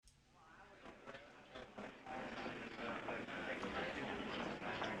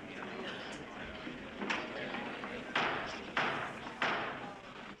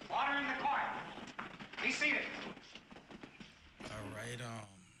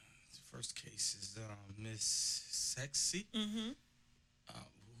first case is Miss Sexy. Mm-hmm. Uh,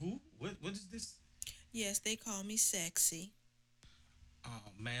 who? What is this? Yes, they call me sexy.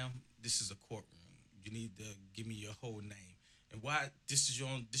 Ma'am, this is a courtroom. You need to give me your whole name and why this is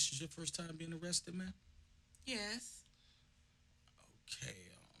your first time being arrested, ma'am. Yes. Okay.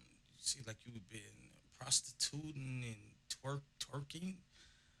 You seem like you've been prostituting and twerking.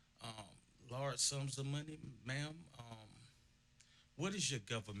 Large sums of money, ma'am. What is your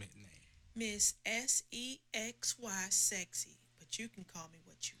government name? Miss Sexy, sexy. But you can call me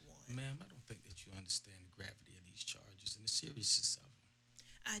what you want. Ma'am, I don't think that you understand the gravity of these charges and the seriousness of them.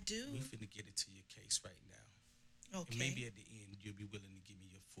 I do. We finna get into your case right now. And Okay. maybe at the end, you'll be willing to give me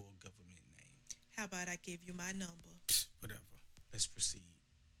your full government name. How about I give you my number? Whatever. Let's proceed.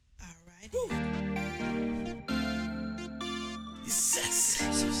 All right. It's sexy.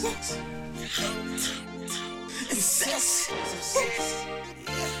 It's sexy.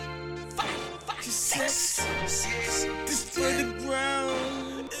 It's sexy. This for the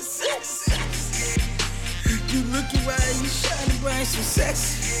ground. It's sexy. You looking right, you shining bright, so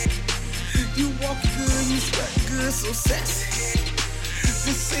sexy. You walking good, you strutting good, so sexy.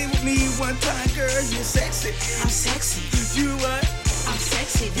 Just say with me one time, girl, you're sexy. I'm sexy. You what? I'm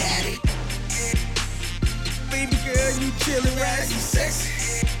sexy, daddy. Baby girl, you chillin' right, you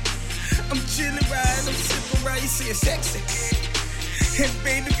sexy. I'm chillin' right, I'm sippin' right, you say it's sexy. And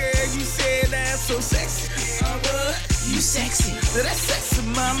baby girl, you said I'm so sexy. What? You sexy. That's sexy,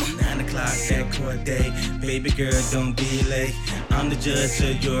 mama. 9 o'clock, that court day. Baby girl, don't be late. I'm the judge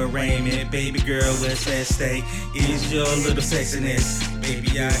of your arraignment. Baby girl, what's at stake? Is your little sexiness?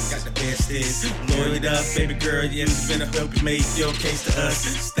 Baby, I got the bestest. Lawyered up, baby girl, yeah, I'm gonna help you make your case to us.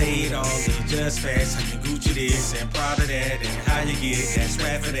 Stayed all the just fast. How you Gucci this and proud of that. And how you get that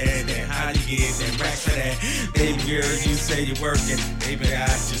strap for that. And how you get that racks for that. Baby girl, you say you're working. Baby, I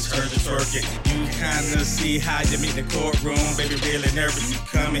just heard you twerking. You kinda see how you meet the courtroom. Baby, really nervous. You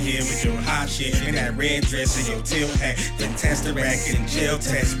coming here with your hot shit and that red dress and your tilt hat. Fantastic racket and jail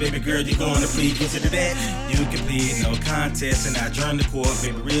test. Baby girl, you gonna plead guilty to that? You can plead no contest and I adjourn the court,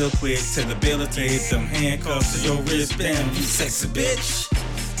 baby, real quick. To debilitate them handcuffs to your wrist. Damn, you sexy bitch.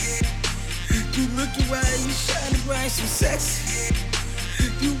 You looking right, you shining bright, so sexy.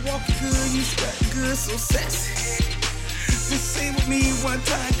 You walking good, you strutting good, so sexy. Just say with me one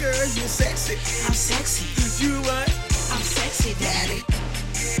time, girl, you're sexy. I'm sexy. You what? I'm sexy, daddy.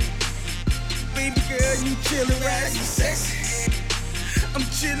 Baby girl, you chillin' right, you sexy. I'm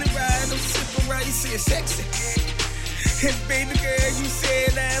chillin' right, I'm sippin' right, you say it's sexy. And baby girl, you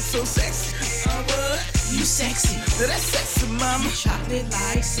said I'm so sexy. What? You sexy. That's sexy, mama. Chocolate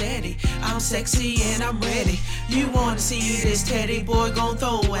like Sadie. I'm sexy and I'm ready. You wanna see this teddy boy gon'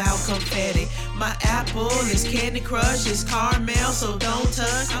 throw out confetti. My apple is Candy Crush, it's caramel, so don't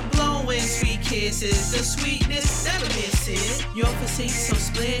touch. I'm blowing sweet kisses, the sweetness never misses. Your physique so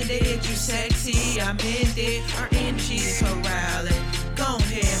splendid, you sexy, I'm in it. Our energy's corralling. Go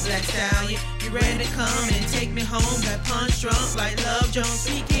ahead, Black Stallion. You ready to come and take me home? Got punch drunk like Love Jones,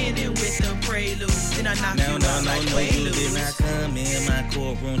 beginning with the prelude. Then I knock you out like You Quaaludes. did not come in my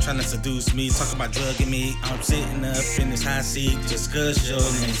courtroom trying to seduce me. Talk about drugging me. I'm sitting up in this hot seat just cause your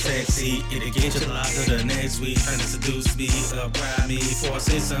name's sexy. It'll get you locked to the next week. Trying to seduce me, bribe me. Before I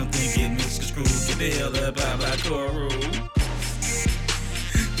say something, get misconstrued. Get the hell up out my courtroom.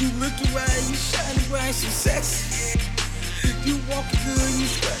 You looking right, you shining bright, so sexy. You walking good, you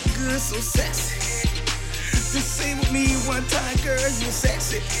strutting good, so sexy. Just say with me one time, girl, you're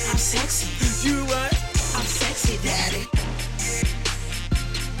sexy. I'm sexy. You what? I'm sexy, daddy.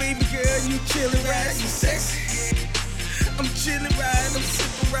 Baby girl, you chillin' right, you sexy. I'm chillin' right, I'm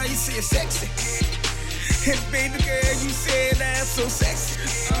sippin' right, you say it's sexy. And baby girl, you said I'm so sexy.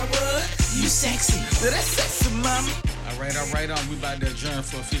 What? You sexy. That's sexy, mama. All right. We about to adjourn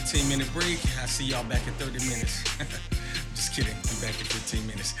for a 15-minute break. I'll see y'all back in 30 minutes. Just kidding. Be back in 15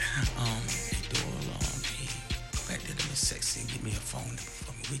 minutes. Hey, Doyle, hey, go back there to Miss Sexy and give me her phone number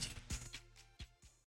for me, would you?